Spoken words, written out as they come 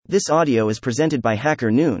This audio is presented by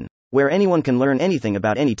Hacker Noon, where anyone can learn anything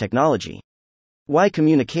about any technology. Why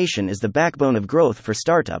Communication is the Backbone of Growth for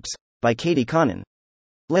Startups, by Katie Connon.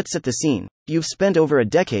 Let's set the scene. You've spent over a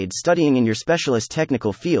decade studying in your specialist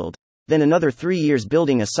technical field, then another 3 years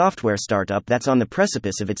building a software startup that's on the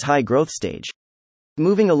precipice of its high growth stage.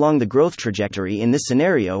 Moving along the growth trajectory in this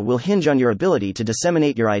scenario will hinge on your ability to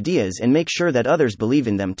disseminate your ideas and make sure that others believe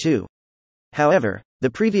in them too. However, the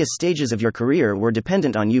previous stages of your career were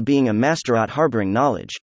dependent on you being a master at harboring knowledge.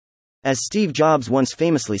 As Steve Jobs once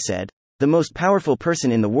famously said, "The most powerful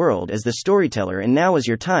person in the world is the storyteller, and now is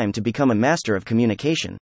your time to become a master of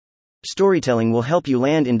communication." Storytelling will help you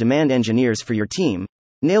land in-demand engineers for your team,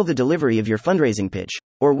 nail the delivery of your fundraising pitch,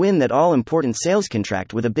 or win that all-important sales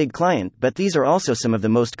contract with a big client, but these are also some of the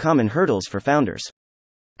most common hurdles for founders.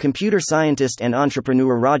 Computer scientist and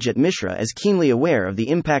entrepreneur Rajat Mishra is keenly aware of the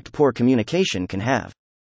impact poor communication can have.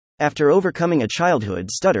 After overcoming a childhood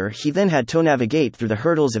stutter, he then had to navigate through the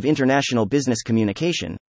hurdles of international business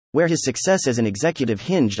communication, where his success as an executive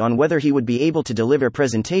hinged on whether he would be able to deliver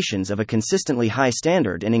presentations of a consistently high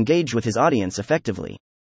standard and engage with his audience effectively.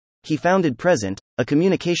 He founded Present, a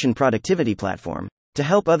communication productivity platform, to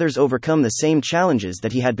help others overcome the same challenges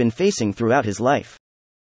that he had been facing throughout his life.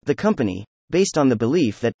 The company, based on the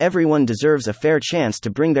belief that everyone deserves a fair chance to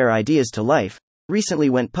bring their ideas to life, recently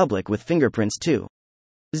went public with Fingerprints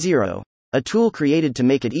 2.0, a tool created to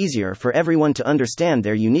make it easier for everyone to understand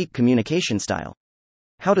their unique communication style.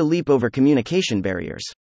 How to leap over communication barriers.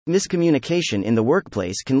 Miscommunication in the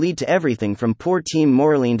workplace can lead to everything from poor team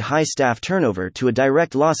morale and high staff turnover to a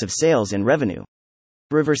direct loss of sales and revenue.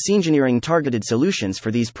 Reverse engineering targeted solutions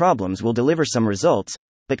for these problems will deliver some results,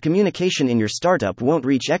 but communication in your startup won't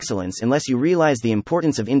reach excellence unless you realize the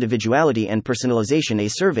importance of individuality and personalization. A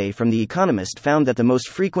survey from The Economist found that the most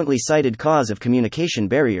frequently cited cause of communication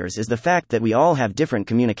barriers is the fact that we all have different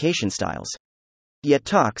communication styles. Yet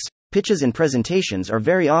talks, pitches, and presentations are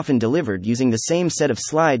very often delivered using the same set of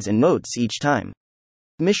slides and notes each time.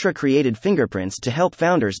 Mishra created Fingerprints to help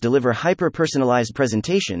founders deliver hyper-personalized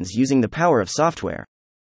presentations using the power of software.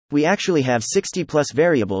 We actually have 60+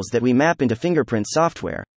 variables that we map into Fingerprint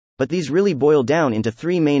software, but these really boil down into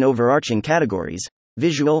 3 main overarching categories: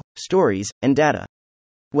 visual, stories, and data.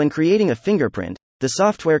 When creating a fingerprint, the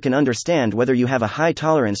software can understand whether you have a high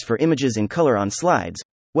tolerance for images in color on slides,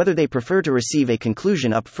 whether they prefer to receive a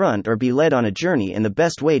conclusion up front or be led on a journey, and the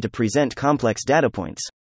best way to present complex data points.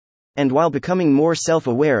 And while becoming more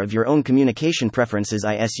self-aware of your own communication preferences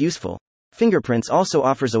is useful, Fingerprints also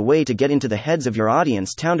offers a way to get into the heads of your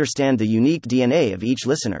audience to understand the unique DNA of each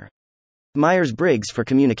listener. Myers-Briggs for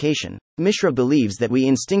communication. Mishra believes that we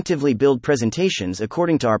instinctively build presentations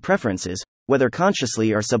according to our preferences, whether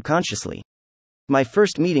consciously or subconsciously. My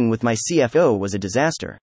first meeting with my CFO was a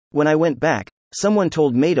disaster. When I went back, someone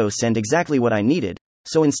told me to send exactly what I needed,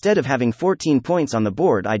 so instead of having 14 points on the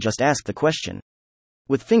board, I just asked the question.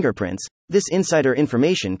 With Fingerprints, this insider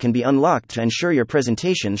information can be unlocked to ensure your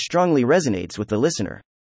presentation strongly resonates with the listener.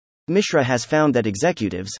 Mishra has found that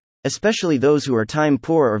executives, especially those who are time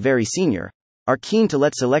poor or very senior, are keen to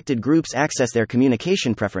let selected groups access their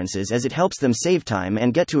communication preferences, as it helps them save time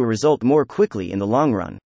and get to a result more quickly in the long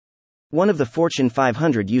run. One of the Fortune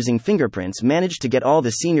 500 using Fingerprints managed to get all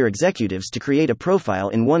the senior executives to create a profile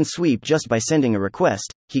in one sweep just by sending a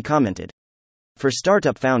request, he commented. For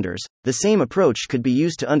startup founders, the same approach could be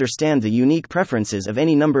used to understand the unique preferences of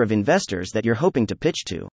any number of investors that you're hoping to pitch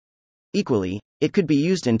to. Equally, it could be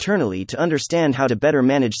used internally to understand how to better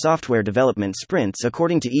manage software development sprints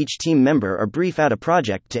according to each team member, or brief out a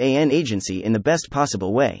project to an agency in the best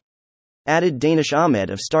possible way. Added Danish Ahmed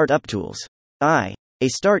of Startup Tools. A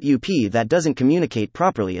startup that doesn't communicate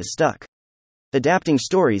properly is stuck. Adapting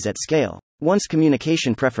stories at scale. Once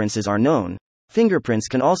communication preferences are known, Fingerprints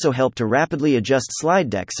can also help to rapidly adjust slide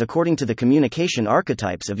decks according to the communication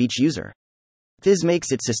archetypes of each user. This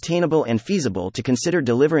makes it sustainable and feasible to consider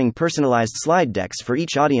delivering personalized slide decks for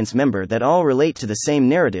each audience member that all relate to the same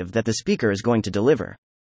narrative that the speaker is going to deliver.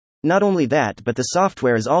 Not only that, but the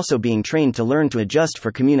software is also being trained to learn to adjust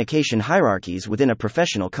for communication hierarchies within a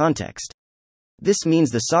professional context. This means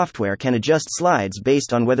the software can adjust slides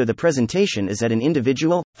based on whether the presentation is at an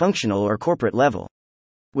individual, functional, or corporate level.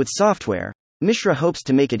 With software, Mishra hopes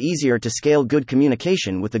to make it easier to scale good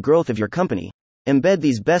communication with the growth of your company, embed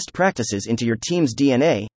these best practices into your team's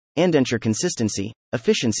DNA, and ensure consistency,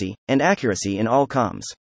 efficiency, and accuracy in all comms.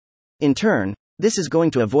 In turn, this is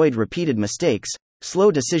going to avoid repeated mistakes,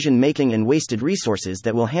 slow decision-making, and wasted resources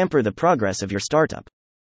that will hamper the progress of your startup.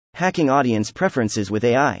 Hacking audience preferences with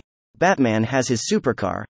AI. Batman has his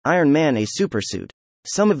supercar, Iron Man a supersuit.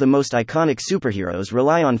 Some of the most iconic superheroes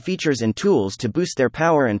rely on features and tools to boost their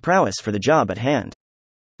power and prowess for the job at hand.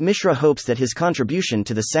 Mishra hopes that his contribution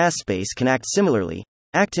to the SaaS space can act similarly,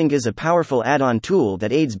 acting as a powerful add-on tool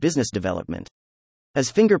that aids business development. As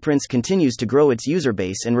Fingerprints continues to grow its user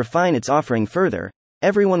base and refine its offering further,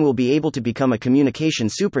 everyone will be able to become a communication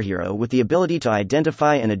superhero with the ability to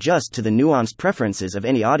identify and adjust to the nuanced preferences of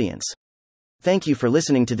any audience. Thank you for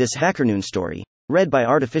listening to this HackerNoon story, read by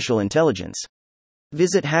Artificial Intelligence.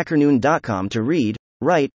 Visit hackernoon.com to read,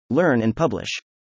 write, learn, and publish.